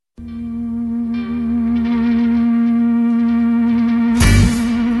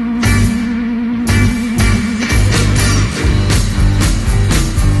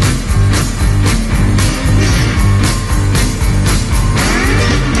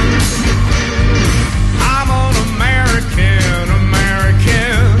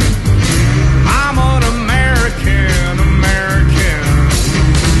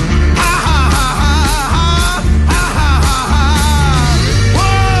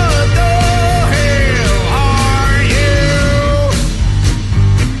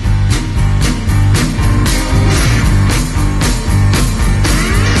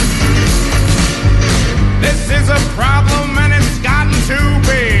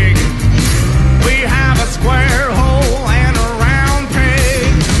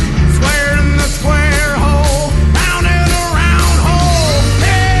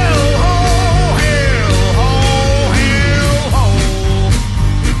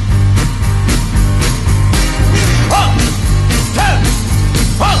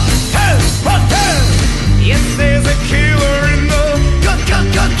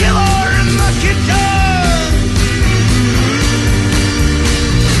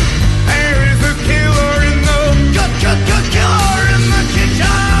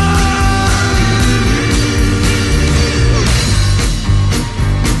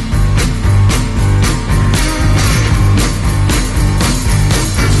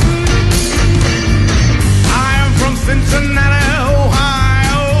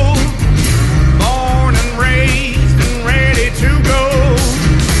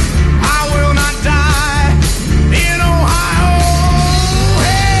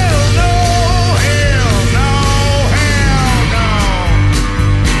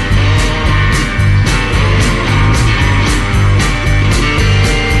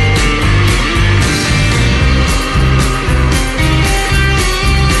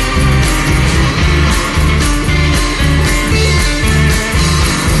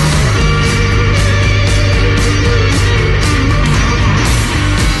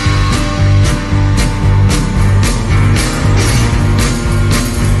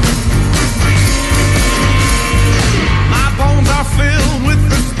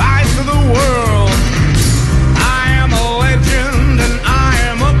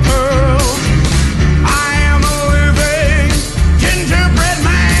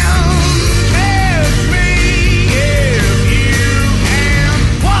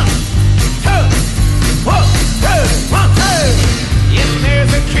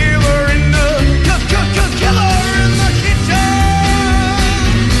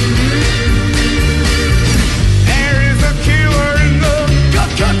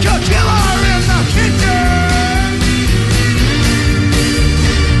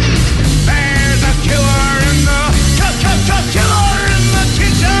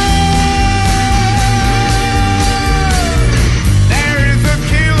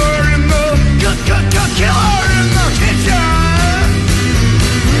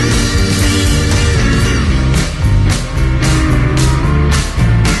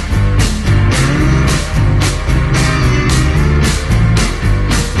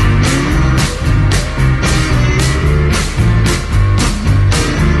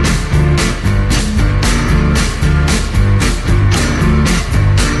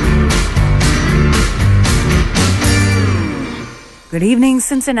Good evening,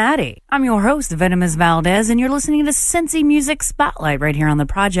 Cincinnati. I'm your host, Venomous Valdez, and you're listening to Cincy Music Spotlight right here on the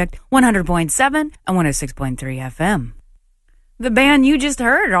Project 100.7 and 106.3 FM. The band you just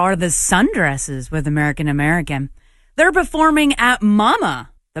heard are the Sundresses with American American. They're performing at Mama,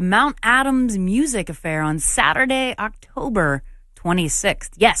 the Mount Adams Music Affair on Saturday, October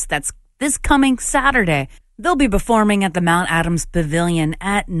 26th. Yes, that's this coming Saturday. They'll be performing at the Mount Adams Pavilion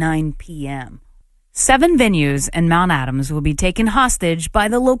at 9 p.m. 7 venues in Mount Adams will be taken hostage by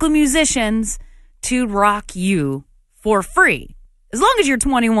the local musicians to rock you for free, as long as you're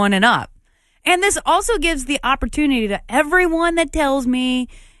 21 and up. And this also gives the opportunity to everyone that tells me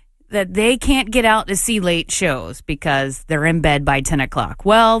that they can't get out to see late shows because they're in bed by 10 o'clock.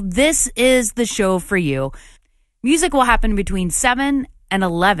 Well, this is the show for you. Music will happen between 7 and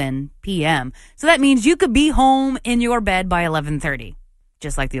 11 p.m. So that means you could be home in your bed by 11:30,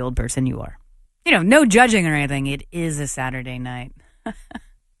 just like the old person you are. You know, no judging or anything. It is a Saturday night.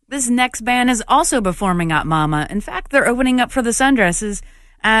 This next band is also performing at Mama. In fact, they're opening up for the Sundresses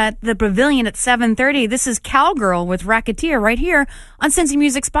at the Pavilion at 7:30. This is Cowgirl with Racketeer right here on Cincy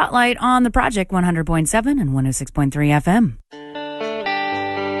Music Spotlight on the Project 100.7 and 106.3 FM.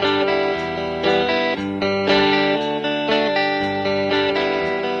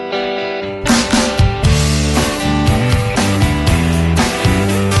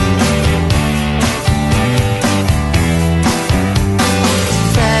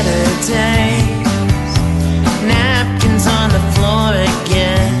 Napkins on the floor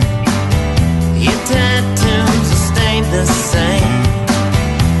again. Your tattoos will stay the same,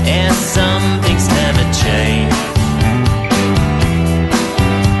 and some things never change.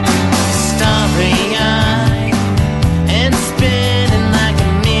 Starry-eyed and spinning like a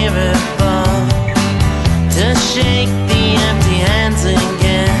mirror ball to shake the empty hands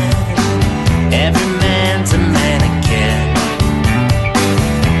again. Every man's a mannequin.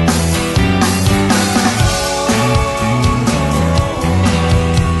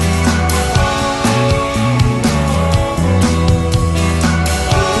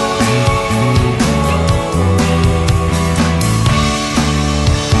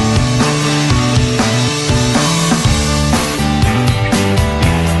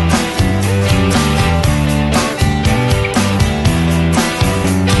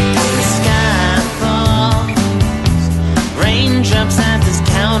 Raindrops at this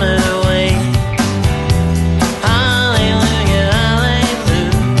counterweight. Hallelujah,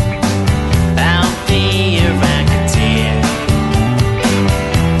 hallelujah, I'll be your racketeer.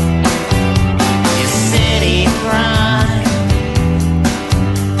 Your city pride,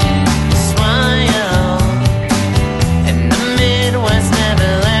 smile, and the Midwest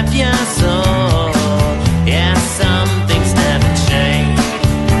never left your soul. Yeah, some things never change.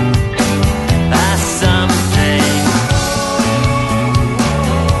 Some things.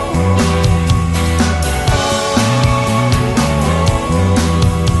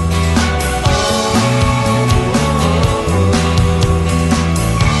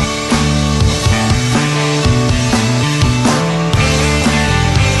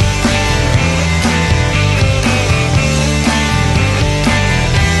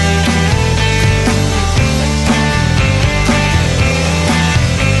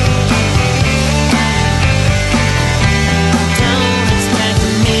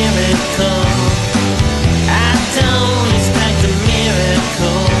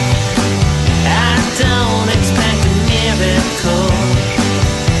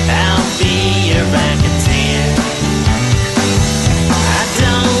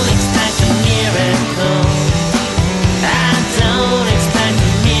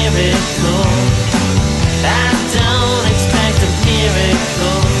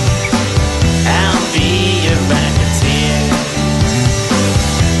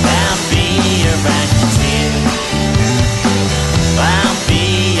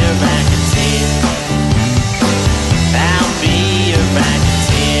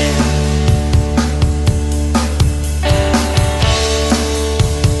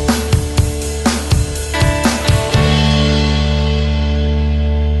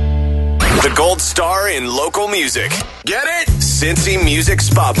 Star in local music. Get it? Cincy Music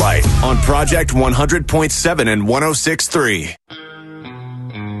Spotlight on Project 100.7 and 106.3.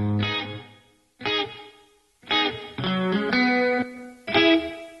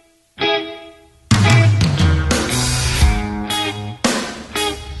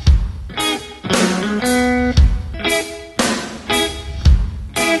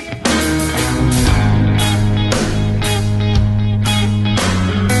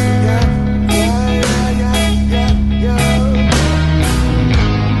 Yeah.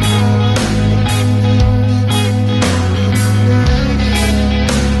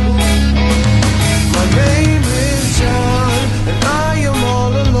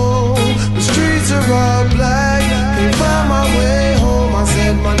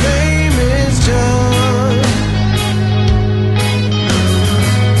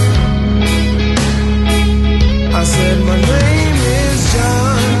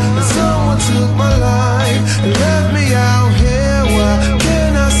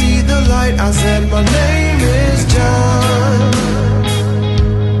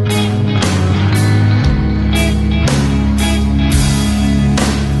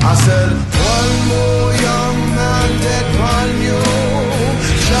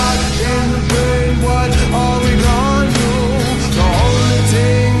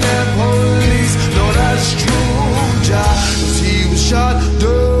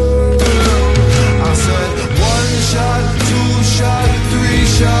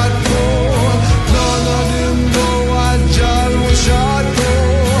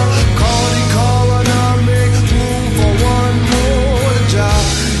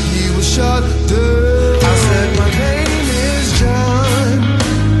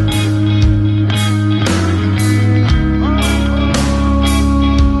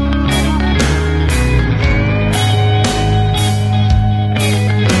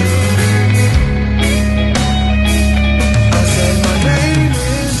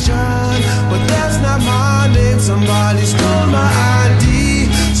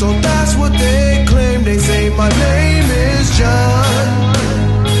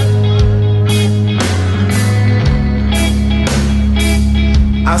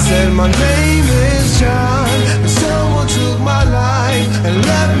 I said my name is John, and someone took my life and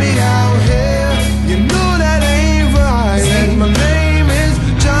left me out here. You know that ain't right. I said my name is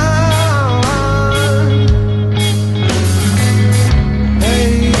John.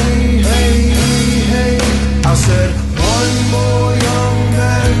 Hey, hey, hey. I said one more young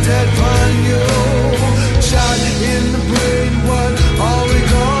man dead from you. Shot in the brain, what are we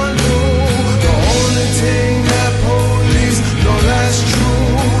gonna do? The only thing that police know that's true,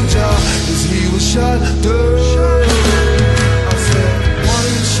 John, is he was shot dead. I said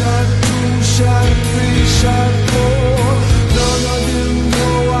one shot, two shot, three shot, four. None of them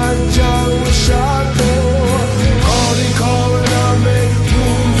know what John was shot for. All they call and I make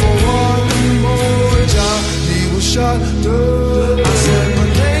room for one more, John, he was shot dead. I said my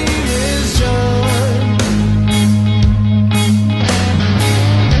name is John.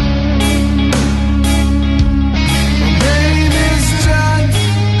 My name is John.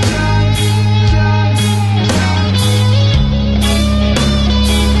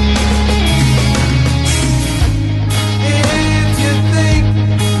 If you think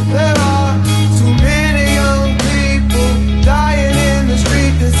there are too many young people dying in the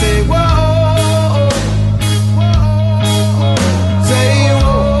street, then say whoa. Say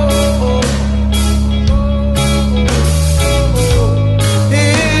whoa.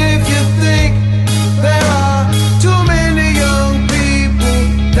 If you think there are too many young people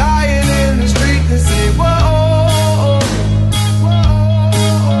dying in the street, then say whoa.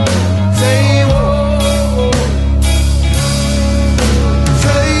 Say whoa.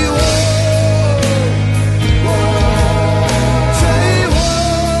 Say whoa. Say whoa. Say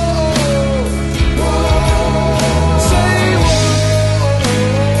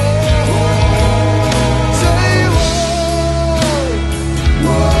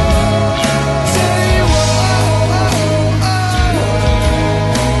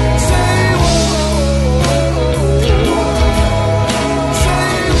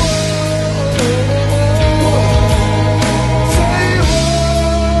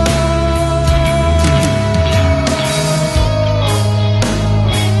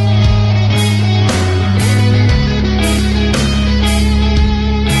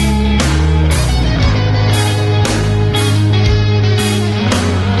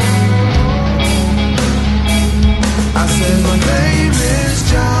I said my name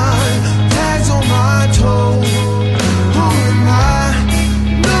is John, tags on my toe. Who am I?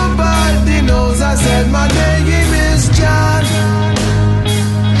 Nobody knows. I said my name is John.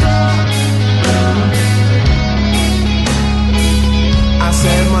 I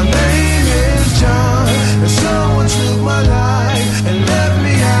said my name is John, and someone took my life and left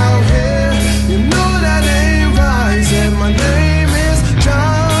me out here. You know that ain't right. I said my name is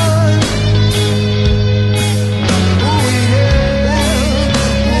John. Ooh, yeah.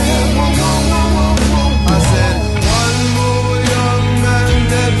 I said one more young man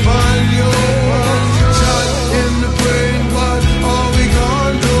dead from you. Shot in the brain, what are we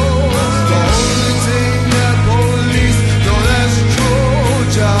gonna do? The only thing that police know that's true,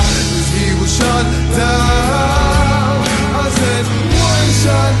 John, is he was shot down. I said one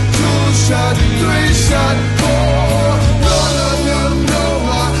shot, two shot, three shot, four. None of them know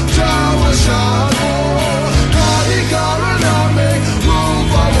why John was shot for. Now he gonna not make room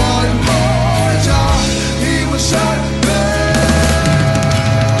for one more, John, he was shot down.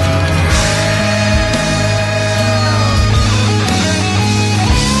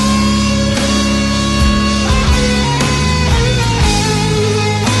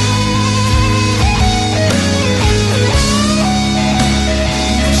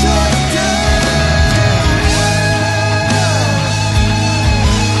 Shut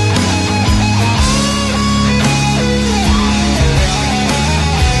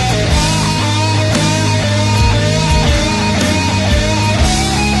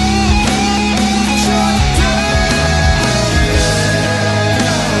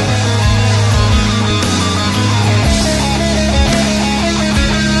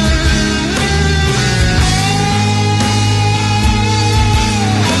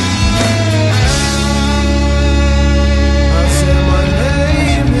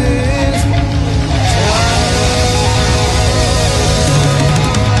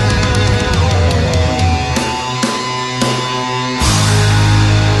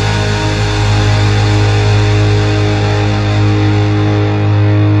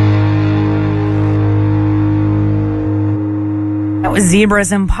That was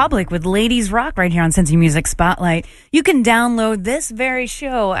Zebras in Public with Ladies Rock right here on Cincy Music Spotlight. You can download this very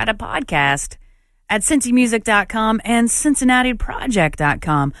show at a podcast at cincymusic.com and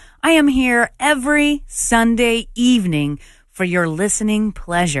cincinnatiproject.com. I am here every Sunday evening for your listening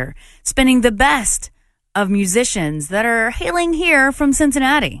pleasure, spinning the best of musicians that are hailing here from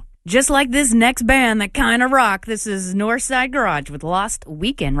Cincinnati. Just like this next band that kind of rock. This is Northside Garage with Lost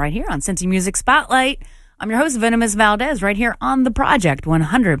Weekend right here on Cincy Music Spotlight. I'm your host, Venomous Valdez, right here on The Project,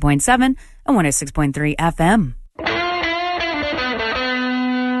 100.7 and 106.3 FM.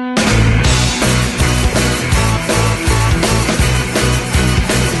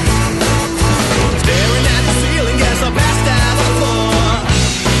 Staring at the ceiling, guess I passed out on the floor.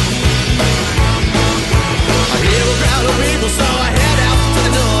 I hear a crowd of people, so I head out to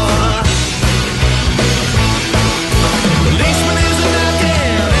the door. Policeman is a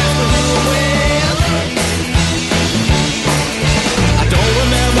knocking, asking who I'm with. I don't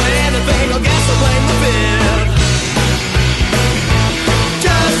remember anything, I guess I blame the bid.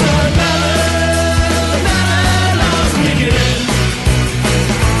 Just another lost weekend.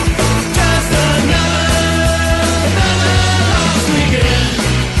 Just another lost weekend.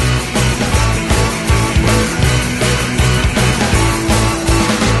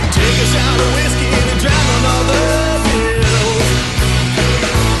 Take a shot of whiskey and drown another pills.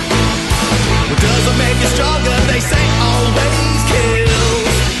 What doesn't make you stronger, they say always kills.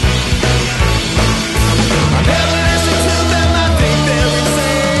 I never listen to them, I think they're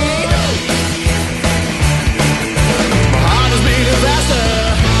insane. My heart is beating faster.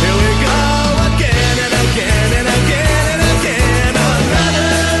 Here we go again and again and again and again.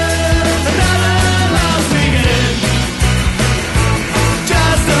 Another lost weekend.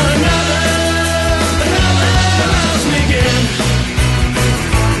 Just another lost weekend.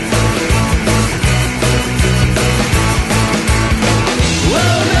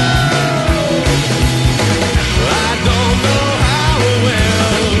 Whoa, no, I don't know how it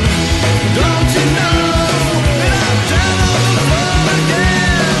will. Don't you know that I'm down on the floor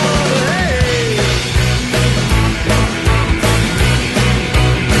again? Hey.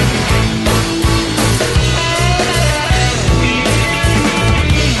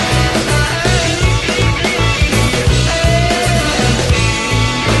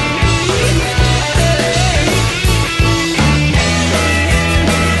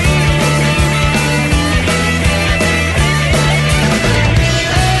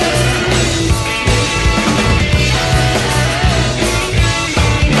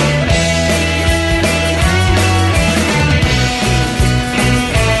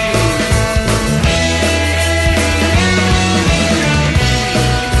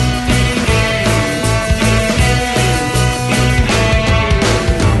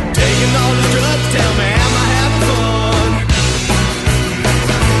 Taking all the drugs, tell me, am I having fun?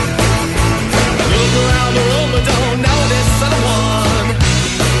 Look around the room, but don't notice anyone.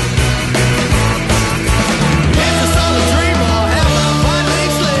 Is this all a dream or have I finally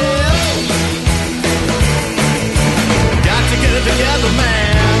slipped? Got to get it together,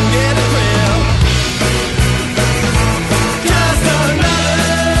 man, get a grip. Just another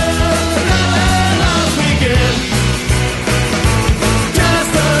lost weekend.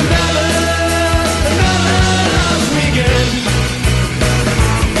 Just another lost weekend.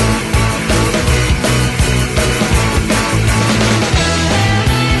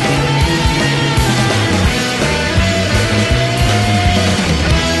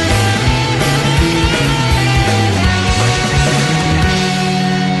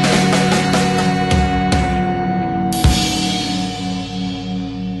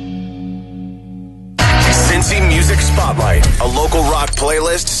 Cincy Music Spotlight, a local rock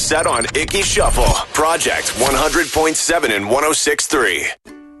playlist set on Icky Shuffle. Project 100.7 and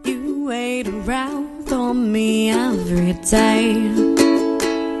 106.3. You wait around for me every day.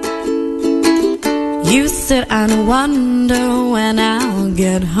 You sit and wonder when I'll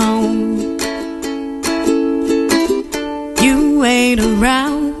get home. You wait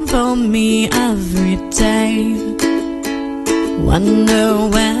around for me every day. Wonder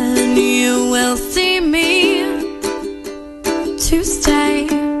when you will see me to stay.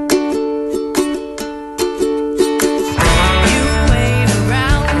 You wait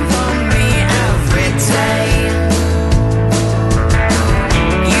around for me every day.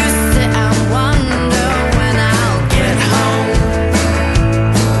 You sit and wonder when I'll get home.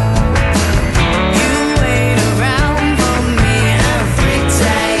 You wait around for me every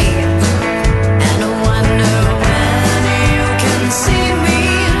day and wonder when you can see me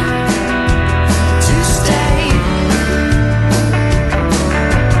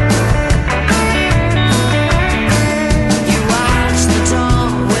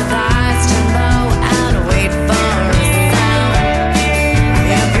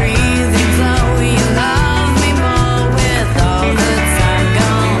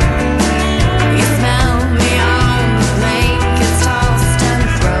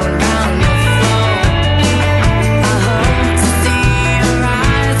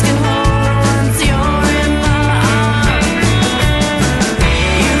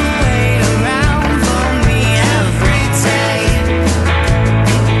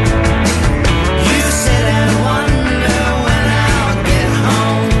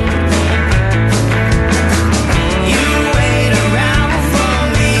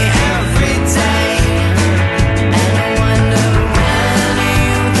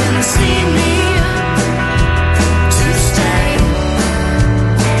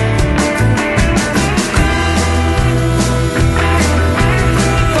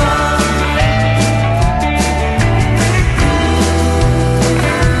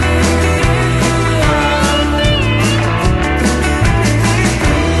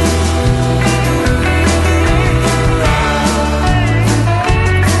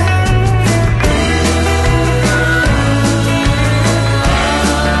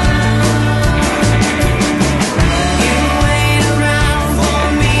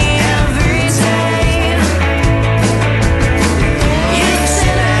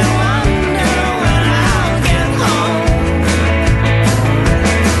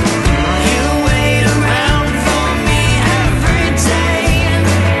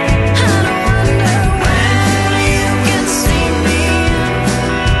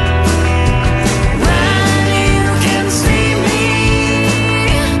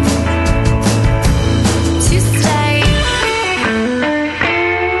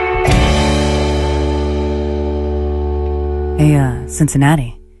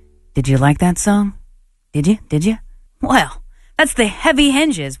Cincinnati. Did you like that song? Did you? Well, that's the Heavy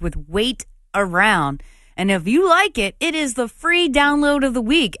Hinges with Wait Around. And if you like it, it is the free download of the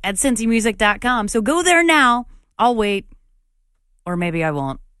week at cincymusic.com. So go there now. I'll wait. Or maybe I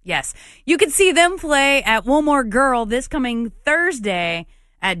won't. Yes. You can see them play at One More Girl this coming Thursday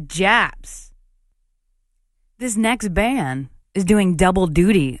at Japs. This next band is doing double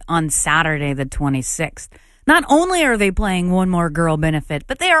duty on Saturday the 26th. Not only are they playing One More Girl benefit,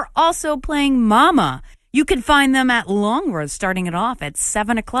 but they are also playing Mama. You can find them at Longworth starting it off at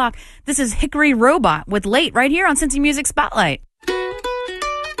 7 o'clock. This is Hickory Robot with Late right here on Cincy Music Spotlight.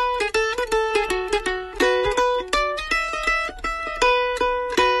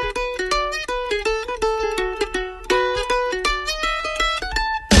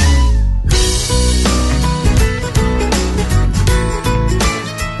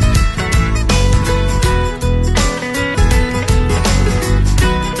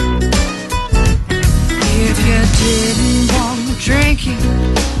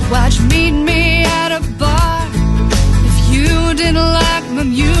 Why'd you meet me at a bar? If you didn't like my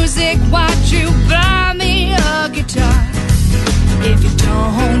music, why'd you buy me a guitar? If you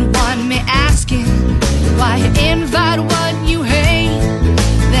don't want me asking why you invite what you hate,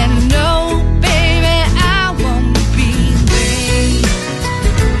 then no, baby, I won't be late.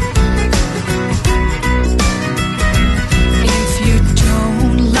 If you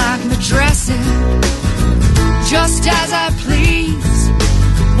don't like me dressing just as I please,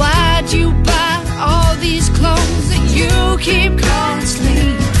 why'd you buy all these clothes that you keep calling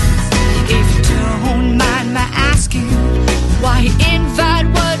sleeves? If you don't mind my asking why you invite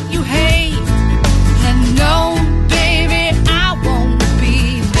what you hate, then no, baby, I won't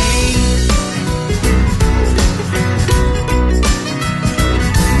be late.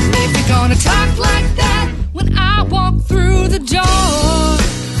 If you're gonna talk like that when I walk through the door,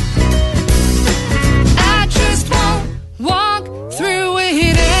 I just won't walk through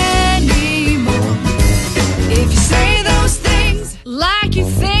it anymore. If you say those things like you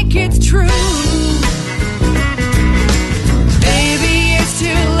think it's true, baby, it's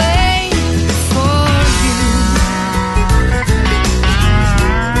too late for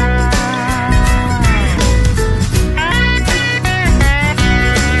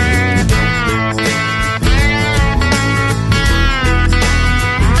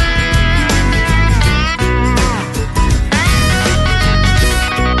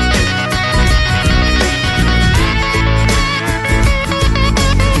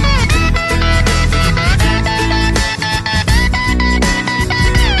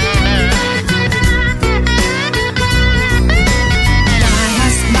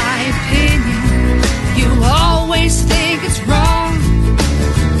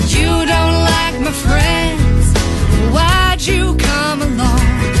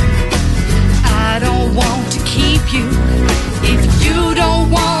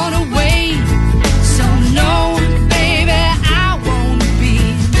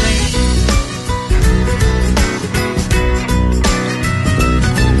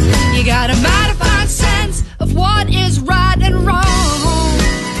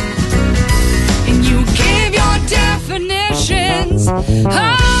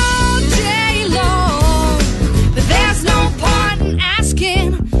all day long, but there's no point in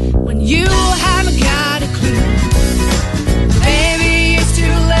asking when you haven't got a clue. Baby, it's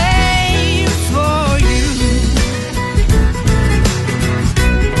too late for you.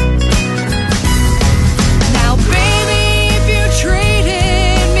 Now, baby, if you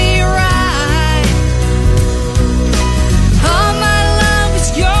treated me right, all my love is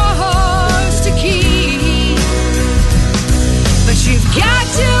yours to keep. But you've got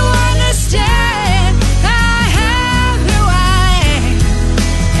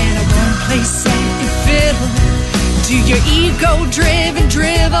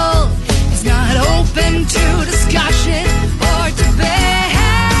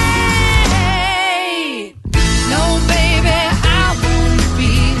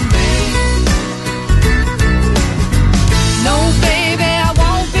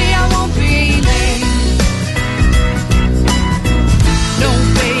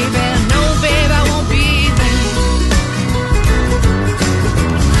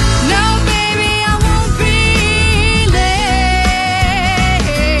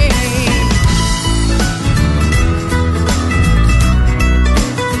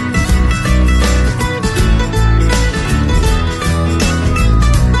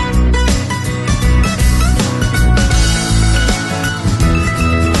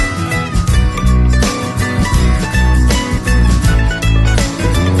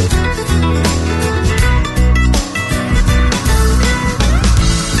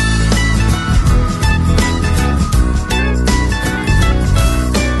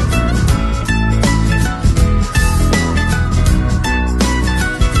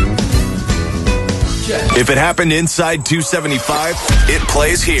If it happened inside 275, it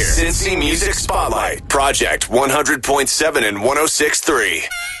plays here. Cincy Music Spotlight, Project 100.7 and 106.3.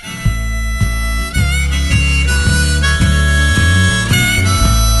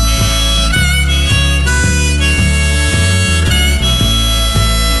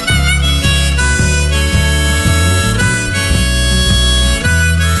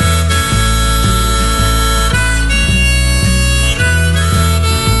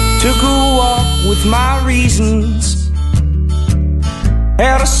 Took a walk with my reasons,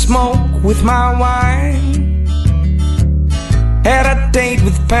 had a smoke with my wine, had a date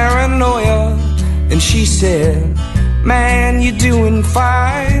with paranoia, and she said, man, you're doing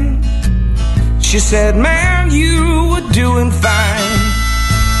fine. She said, man, you were doing fine.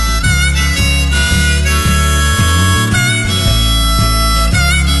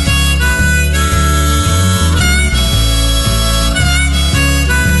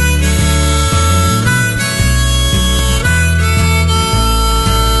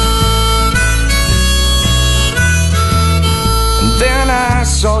 I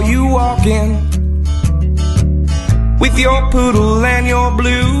saw you walking with your poodle and your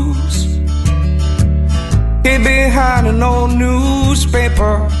blues, hid behind an old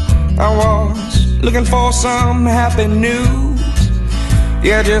newspaper. I was looking for some happy news,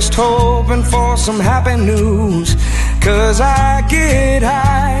 yeah, just hoping for some happy news. 'Cause I get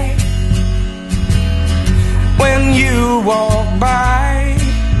high when you walk by,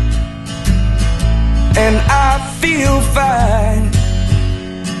 and I feel fine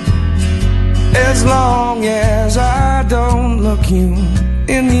as long as I don't look you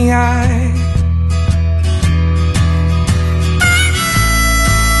in the eye.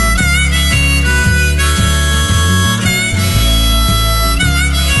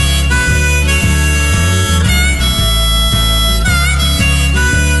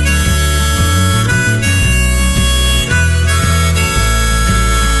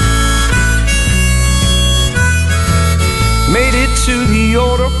 Made it to the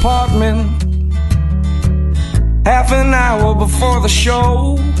old apartment half an hour before the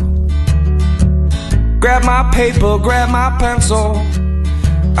show. Grab my paper, grab my pencil.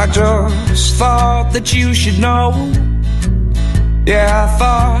 I just thought that you should know. Yeah, I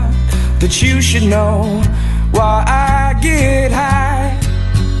thought that you should know why I get high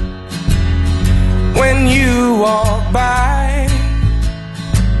when you walk by,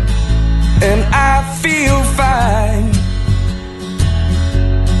 and I feel fine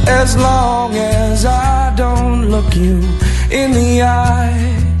as long as I don't look you in the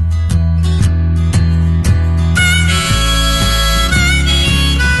eye.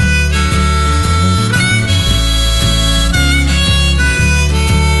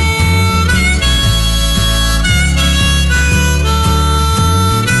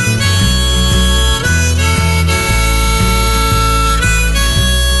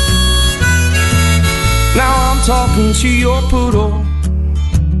 Now I'm talking to your poodle,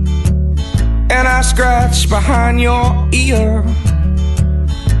 and I scratch behind your ear.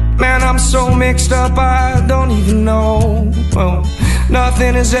 Man, I'm so mixed up I don't even know. Well,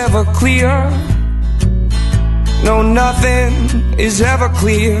 nothing is ever clear. No, nothing is ever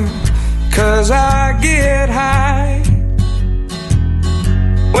clear. 'Cause I get high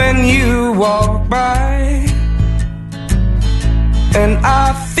when you walk by, and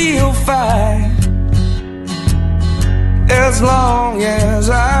I feel fine as long as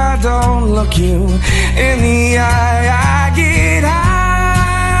I don't look you in the eye. I get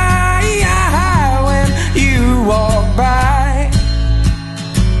high when you walk by,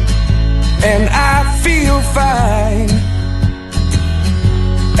 and I feel fine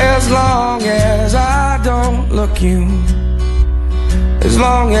as long as I don't look you, as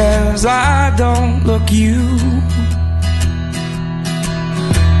long as I don't look you.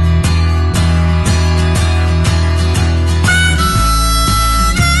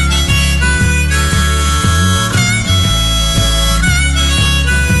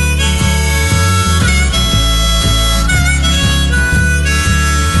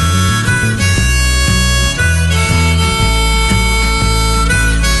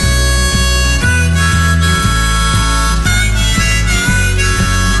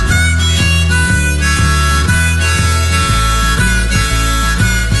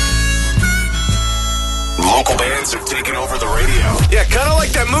 Taking over the radio. Yeah, kind of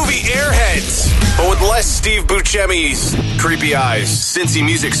like that movie Airheads, but with less Steve Buscemi's creepy eyes. Cincy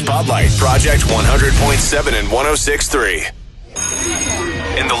Music Spotlight, Project 100.7 and 106.3.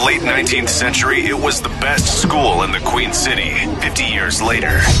 In the late 19th century, it was the best school in the Queen City. 50 years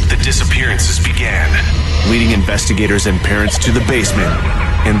later, the disappearances began, leading investigators and parents to the basement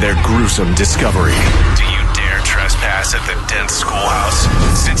and their gruesome discovery. Do you dare trespass at the Dent Schoolhouse?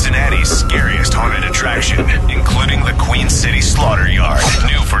 Cincinnati's scariest haunted attraction, including the Queen City Slaughter Yard,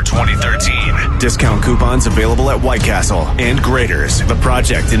 new for 2013. Discount coupons available at White Castle and Graders. The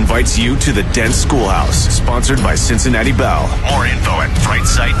project invites you to the Dent Schoolhouse, sponsored by Cincinnati Bell. More info at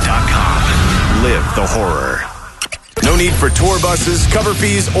frightsite.com. Live the horror. No need for tour buses, cover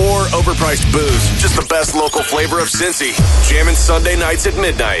fees, or overpriced booze. Just the best local flavor of Cincy. Jamming Sunday nights at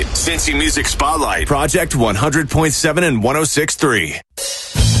midnight. Cincy Music Spotlight. Project 100.7 and 106.3.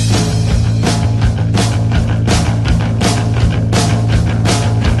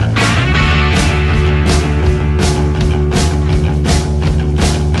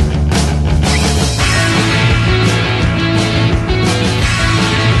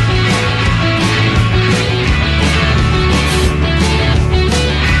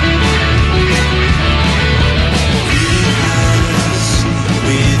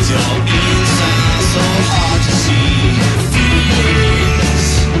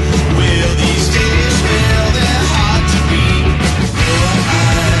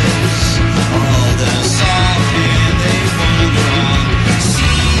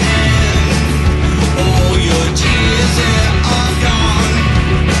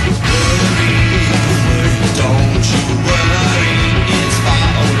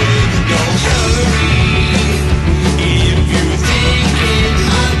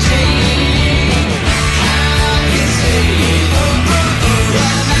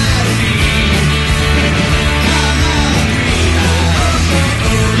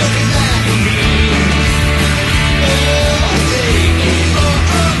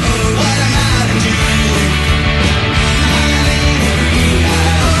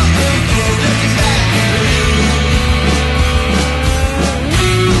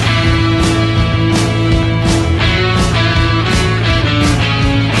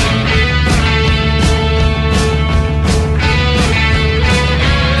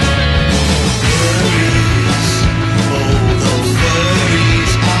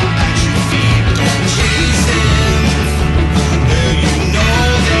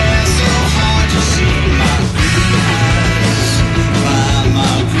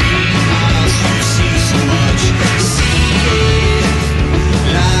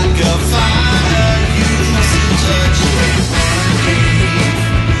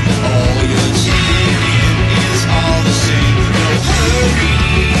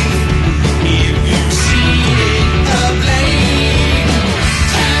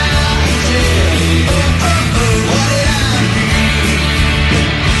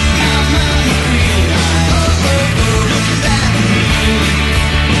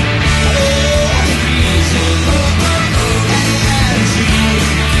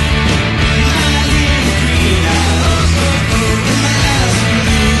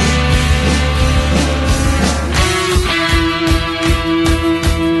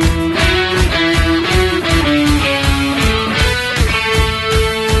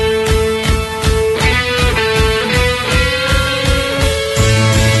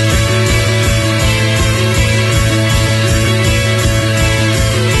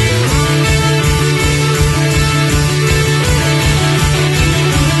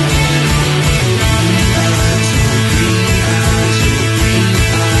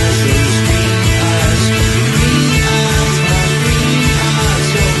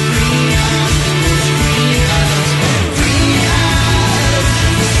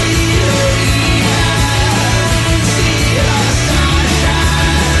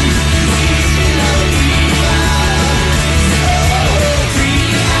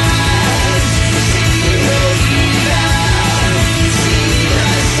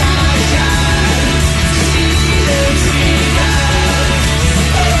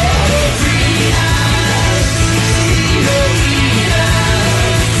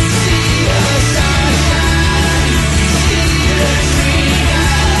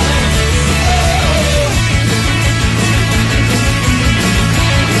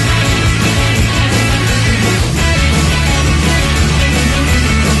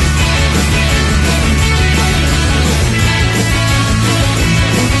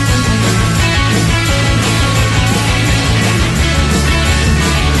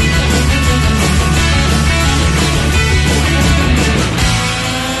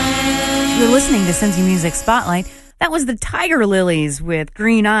 listening to Cincy Music Spotlight. That was the Tiger Lilies with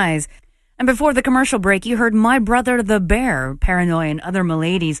Green Eyes. And before the commercial break, you heard My Brother the Bear, Paranoia and Other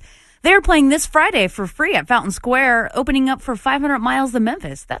Maladies. They're playing this Friday for free at Fountain Square, opening up for 500 Miles to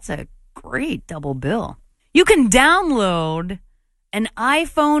Memphis. That's a great double bill. You can download an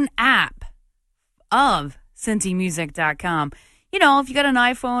iPhone app of CincyMusic.com. You know, if you got an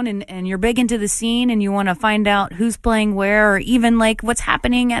iPhone and you're big into the scene and you want to find out who's playing where, or even like what's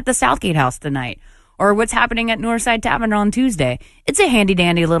happening at the Southgate House tonight, or what's happening at Northside Tavern on Tuesday, it's a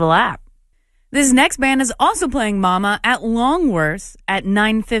handy-dandy little app. This next band is also playing Mama at Longworth at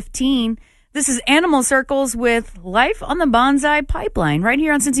 9:15. This is Animal Circles with Life on the Bonsai Pipeline, right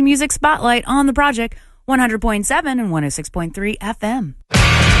here on Cincy Music Spotlight on the Project, 100.7 and 106.3 FM.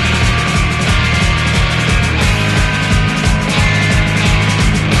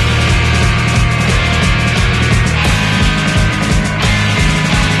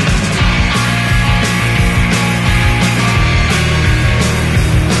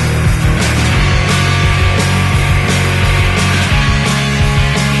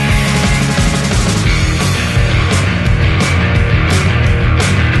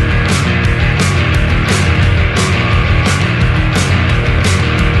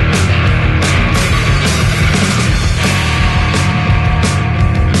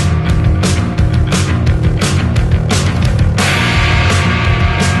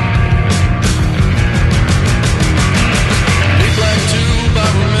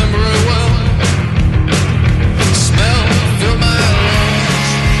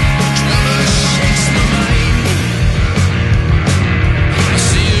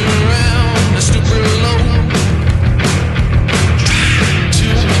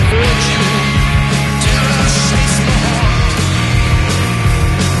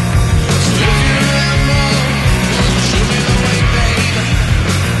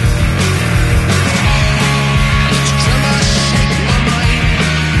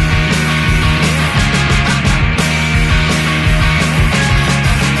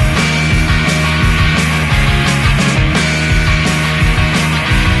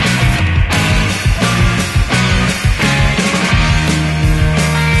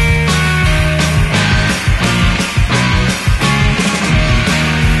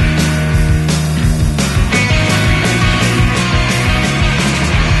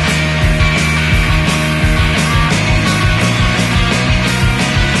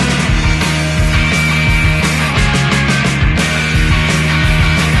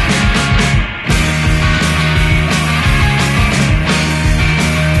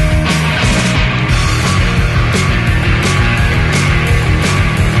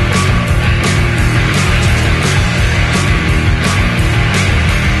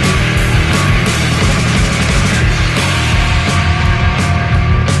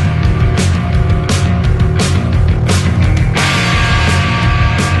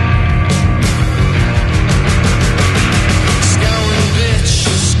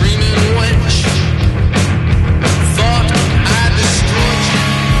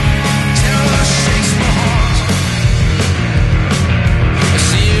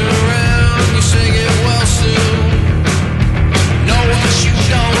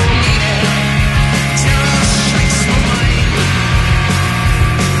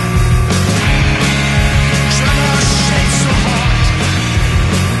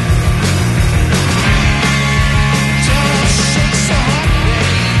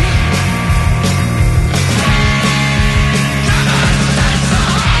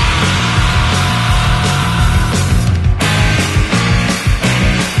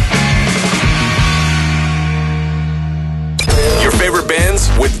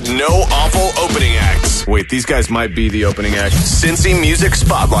 No awful opening acts. Wait, these guys might be the opening act. Cincy Music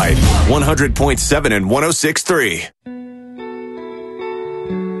Spotlight, 100.7 and 106.3.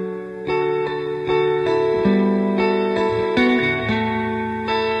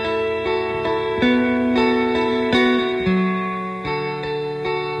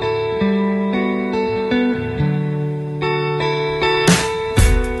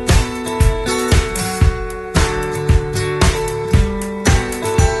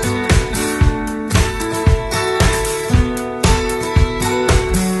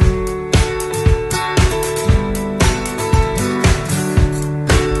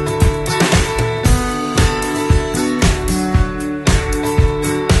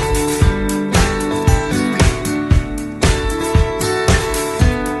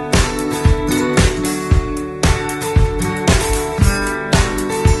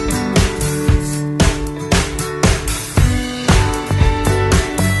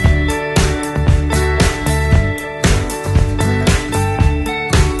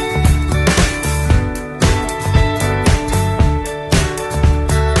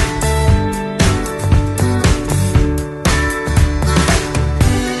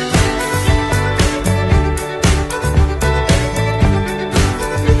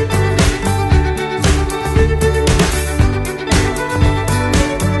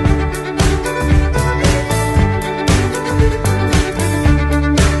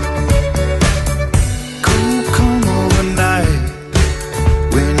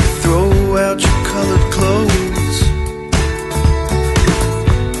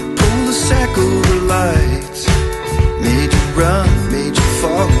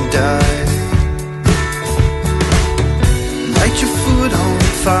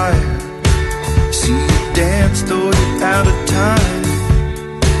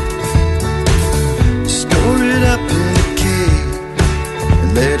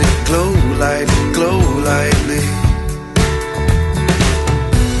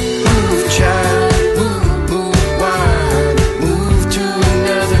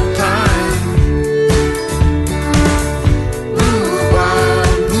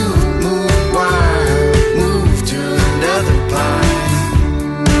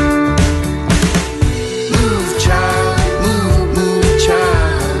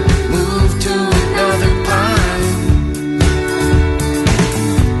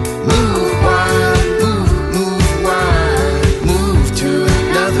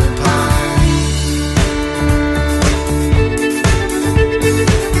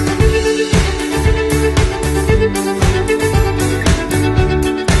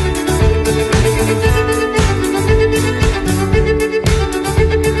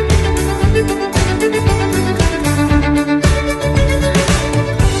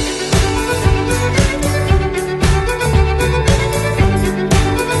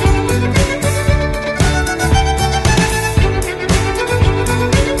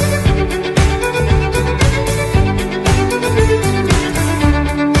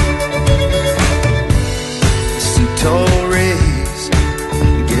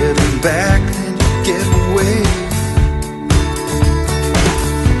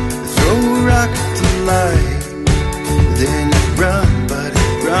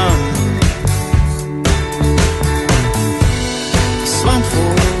 run. Slump for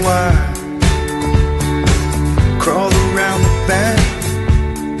a while, crawl around the back,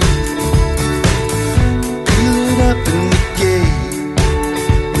 peel it up in the gate,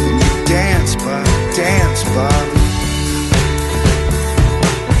 and you dance by.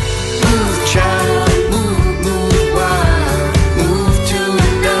 Move, child, move wild, move to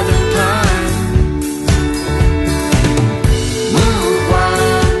another pine. Move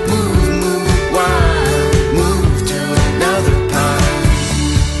wild, move wild, move to another pine.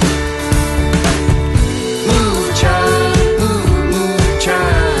 Move, child, move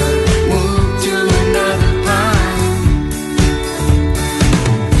child, move to another pine.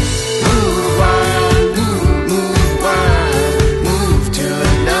 Move wild, move wild, move to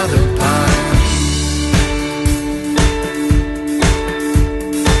another pine.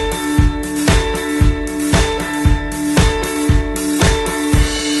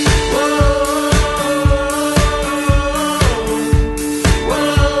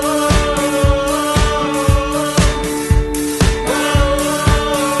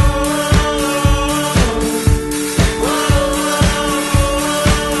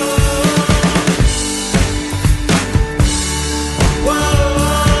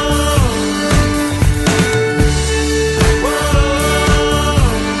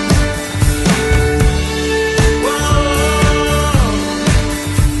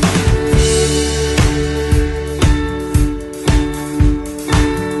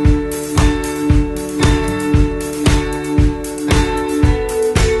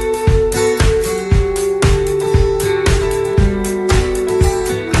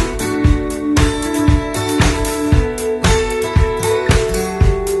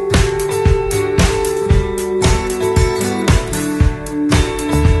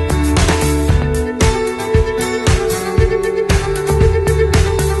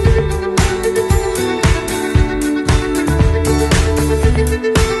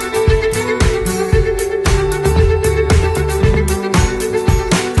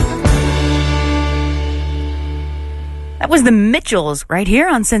 Was the Mitchells right here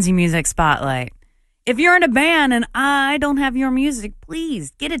on Cincy Music Spotlight. If you're in a band and I don't have your music,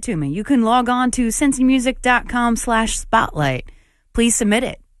 please get it to me. You can log on to cincymusic.com/spotlight. Please submit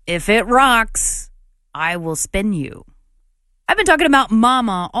it. If it rocks, I will spin you. I've been talking about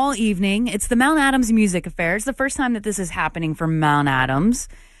Mama all evening. It's the Mount Adams Music Affair. It's the first time that this is happening for Mount Adams,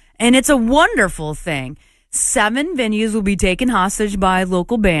 and it's a wonderful thing. 7 venues will be taken hostage by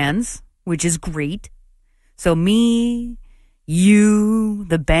local bands, which is great. So me, you,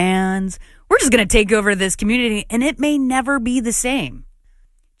 the bands, we're just going to take over this community, and it may never be the same.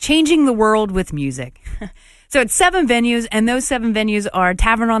 Changing the world with music. So it's 7 venues, and those 7 venues are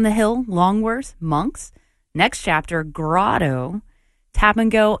Tavern on the Hill, Longworth, Monks, Next Chapter, Grotto, Tap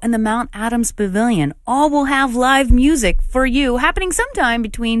and Go, and the Mount Adams Pavilion. All will have live music for you happening sometime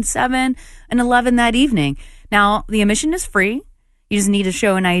between 7 and 11 that evening. Now, the admission is free. You just need to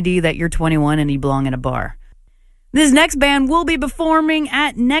show an ID that you're 21 and you belong in a bar. This next band will be performing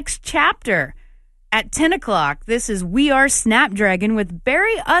at Next Chapter at 10 o'clock. This is We Are Snapdragon with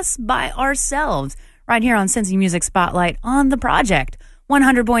Bury Us By Ourselves right here on Cincy Music Spotlight on The Project,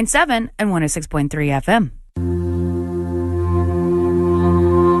 100.7 and 106.3 FM.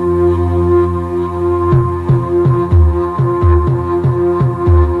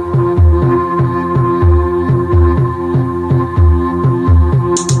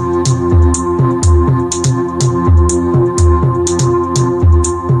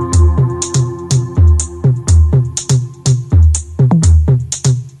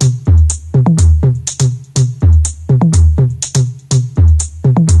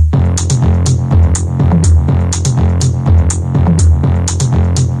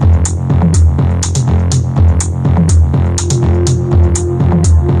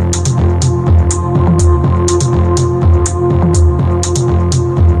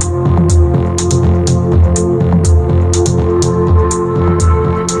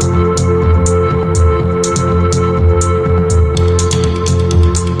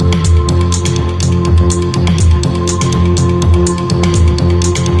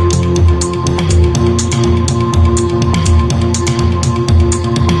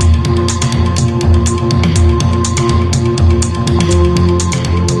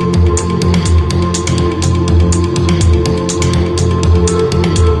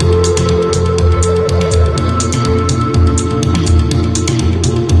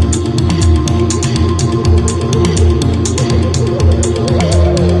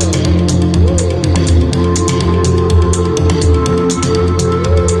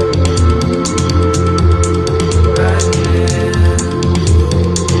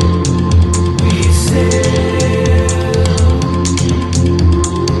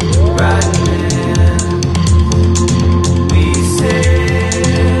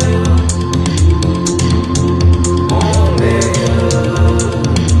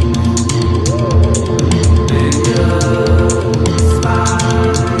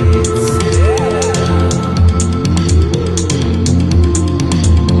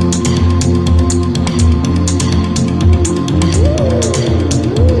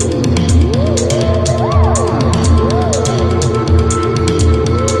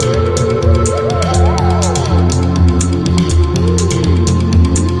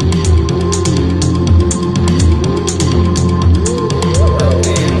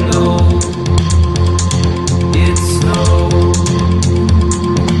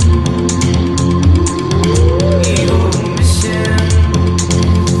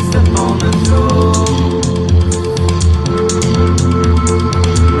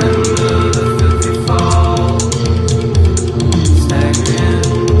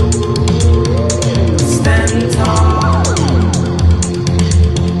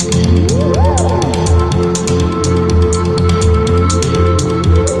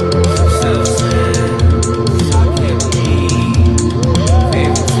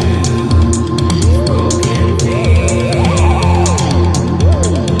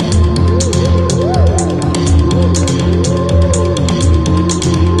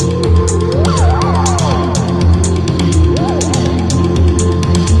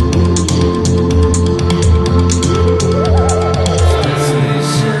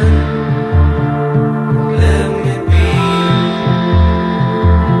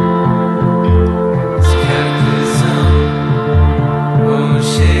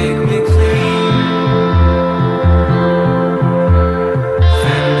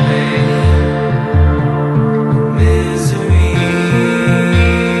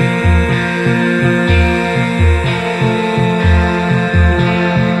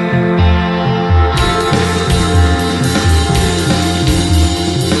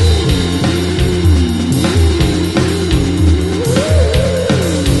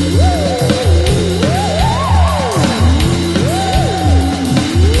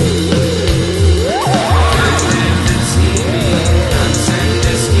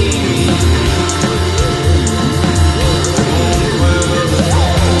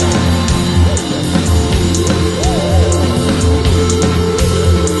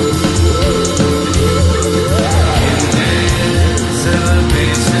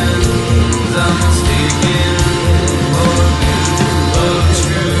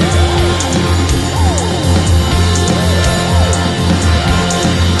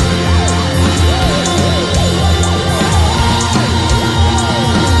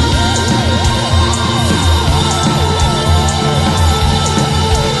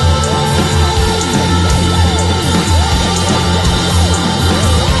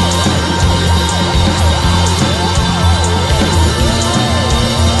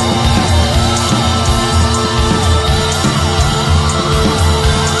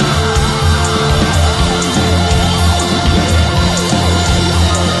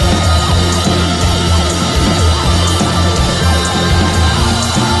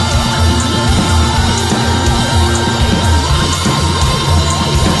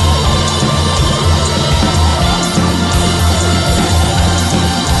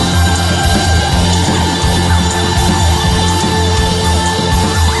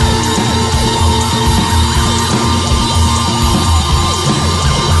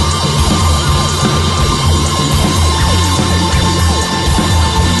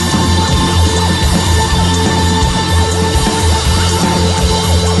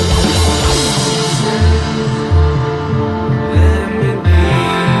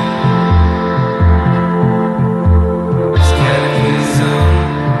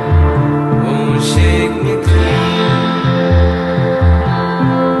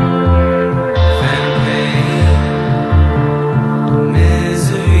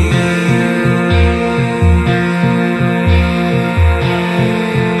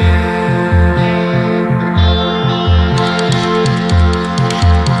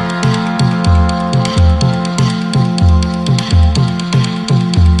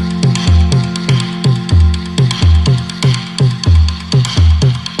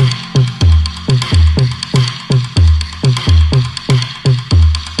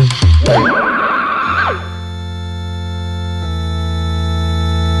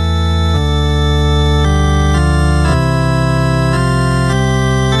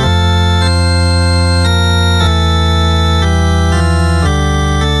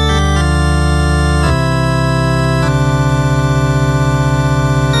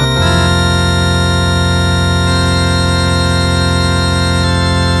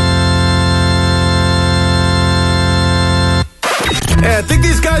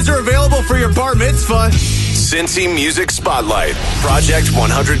 Cincy Music Spotlight, Project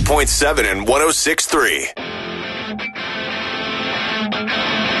 100.7 and 106.3.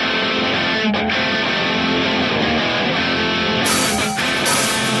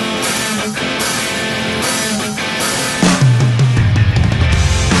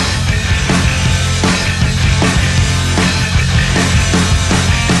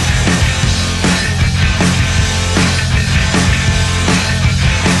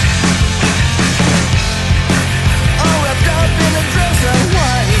 Oh, wrapped up in a dress of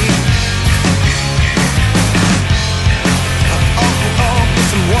white.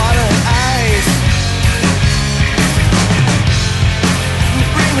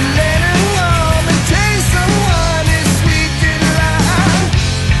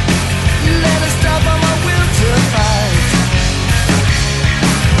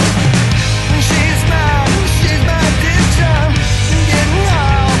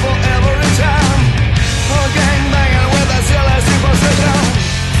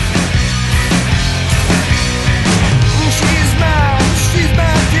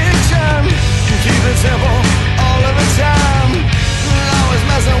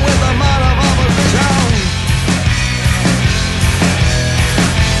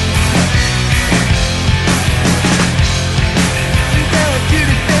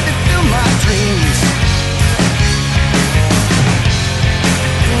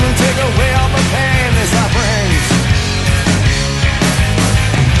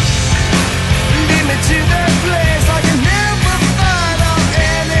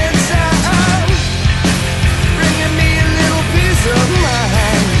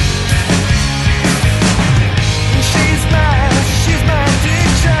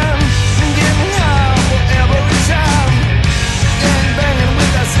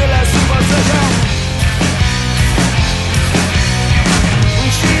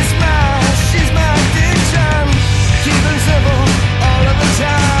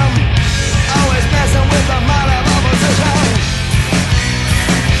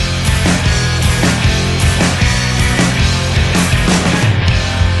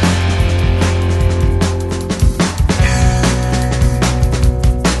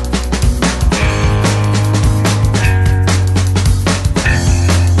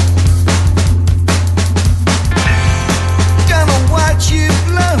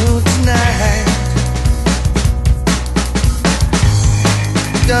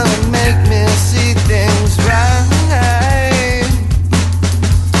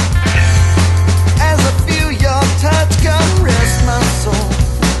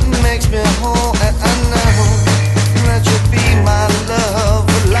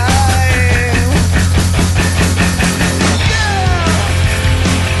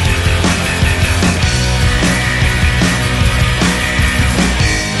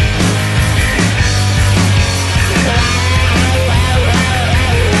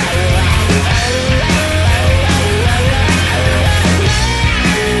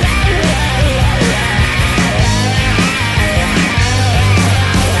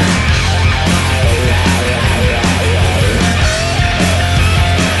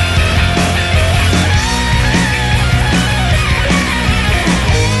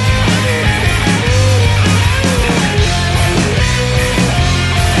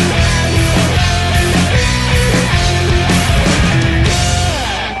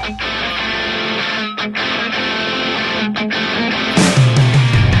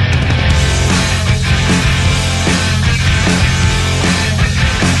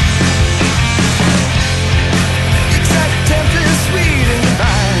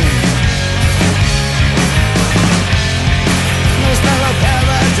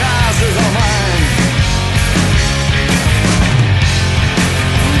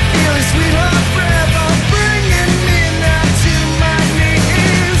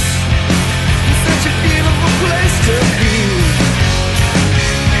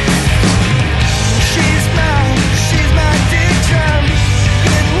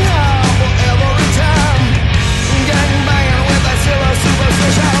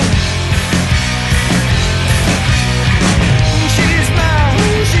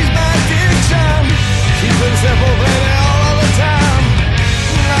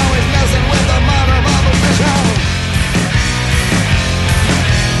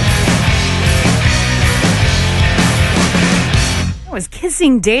 was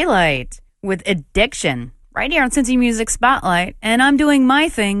Kissing Daylight with Addiction right here on Cincy Music Spotlight. And I'm doing my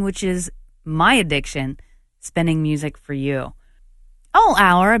thing, which is my addiction, spinning music for you. All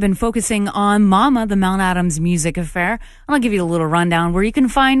hour, I've been focusing on Mama, the Mount Adams Music Affair. And I'll give you a little rundown where you can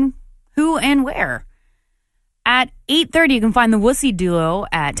find who and where. At 8:30, you can find the Wussy Duo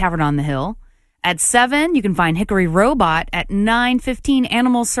at Tavern on the Hill. At 7, you can find Hickory Robot. At 9:15,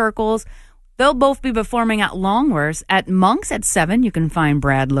 Animal Circles. They'll both be performing at Longworth. At Monks at 7, you can find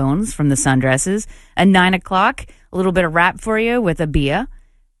Brad Lones from the Sundresses. At 9 o'clock, a little bit of rap for you with Abia.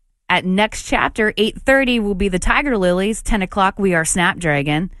 At Next Chapter, 8:30 will be the Tiger Lilies. 10 o'clock, we are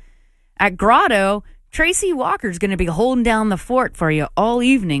Snapdragon. At Grotto, Tracy Walker's going to be holding down the fort for you all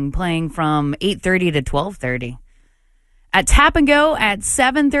evening, playing from 8:30 to 12:30. At Tap and Go at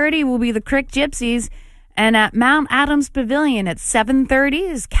 7:30 will be the Crick Gypsies. And at Mount Adams Pavilion at 7:30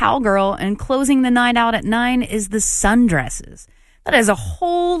 is Cowgirl. And closing the night out at 9 is the Sundresses. That is a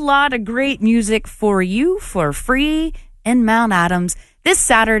whole lot of great music for you for free in Mount Adams this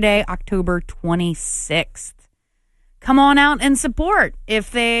Saturday, October 26th. Come on out and support. If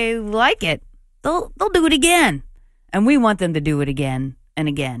they like it, they'll do it again. And we want them to do it again and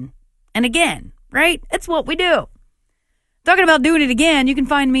again and again, right? It's what we do. Talking about doing it again, you can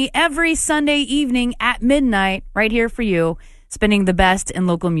find me every Sunday evening at midnight right here for you, spinning the best in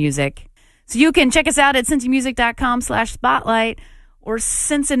local music. So you can check us out at cincymusic.com/spotlight or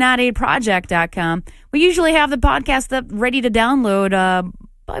cincinnatiproject.com. We usually have the podcast up ready to download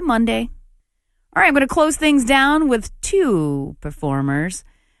by Monday. All right, I'm going to close things down with 2 performers.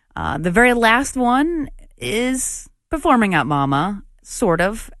 The very last one is performing at Mama, sort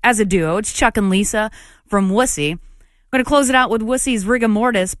of, as a duo. It's Chuck and Lisa from Wussy. I'm going to close it out with Wussy's Rigor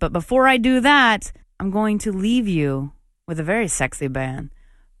Mortis, but before I do that, I'm going to leave you with a very sexy band,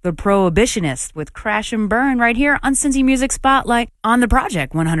 The Prohibitionists, with Crash and Burn right here on Cincy Music Spotlight on the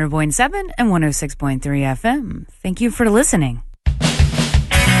Project 100.7 and 106.3 FM. Thank you for listening.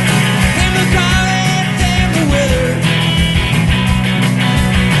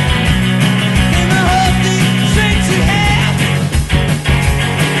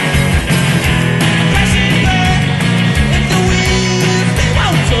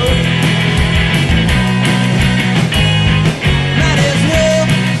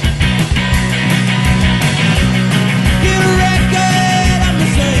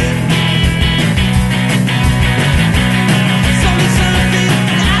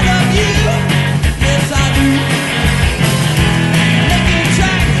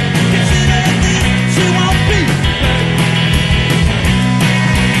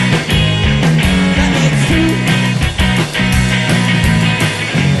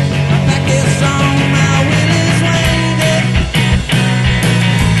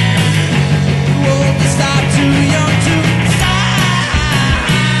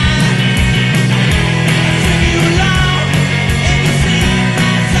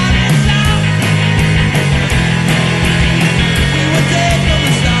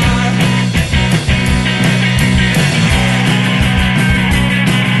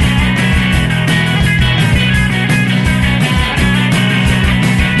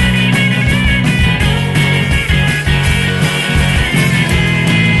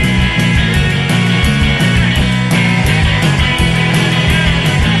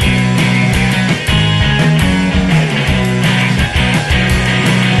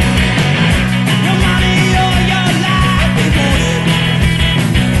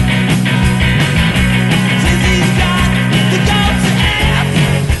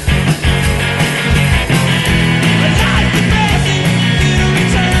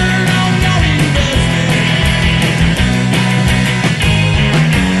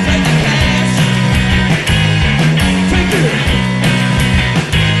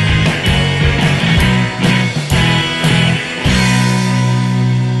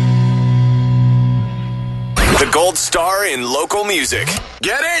 Gold star in local music.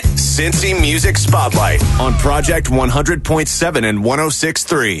 Get it? Cincy Music Spotlight on Project 100.7 and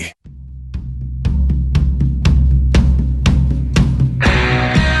 106.3.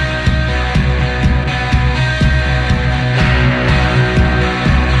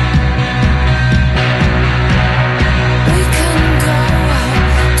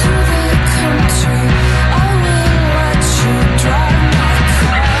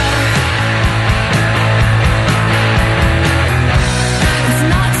 It's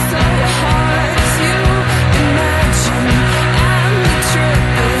not so hard to imagine, and the truth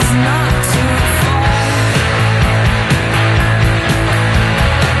is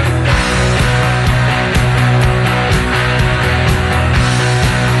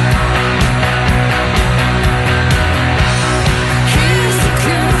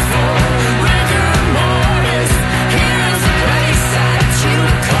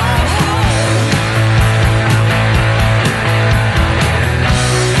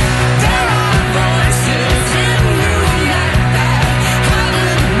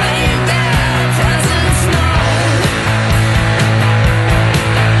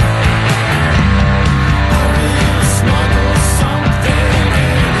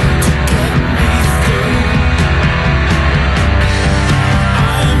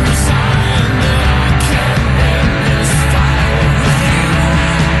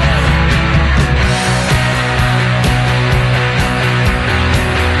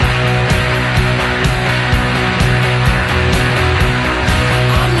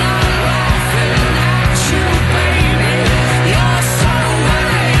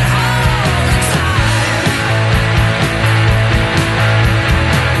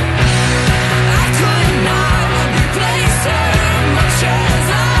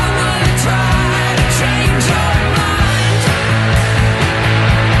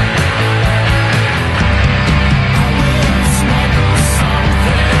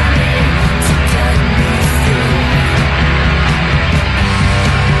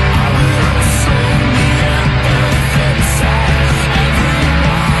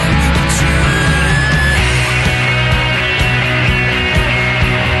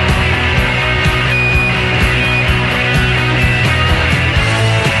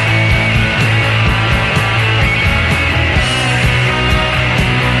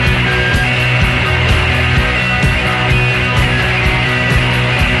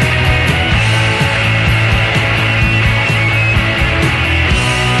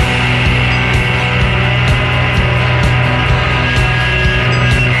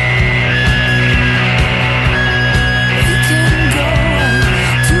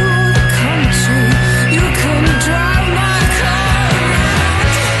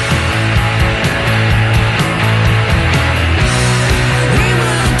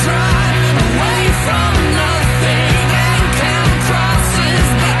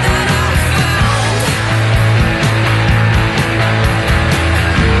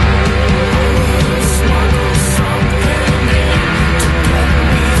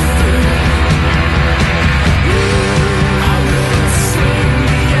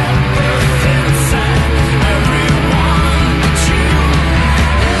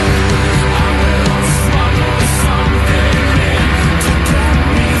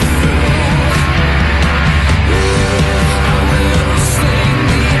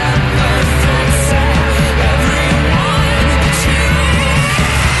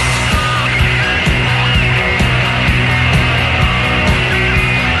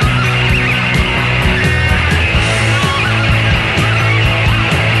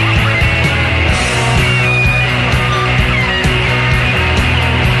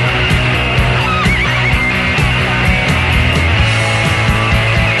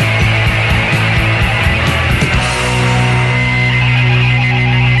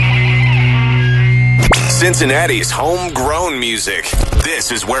Cincinnati's homegrown music.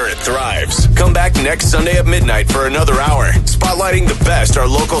 This is where it thrives. Come back next Sunday at midnight for another hour, spotlighting the best our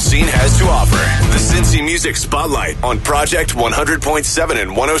local scene has to offer. The Cincy Music Spotlight on Project 100.7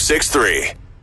 and 106.3.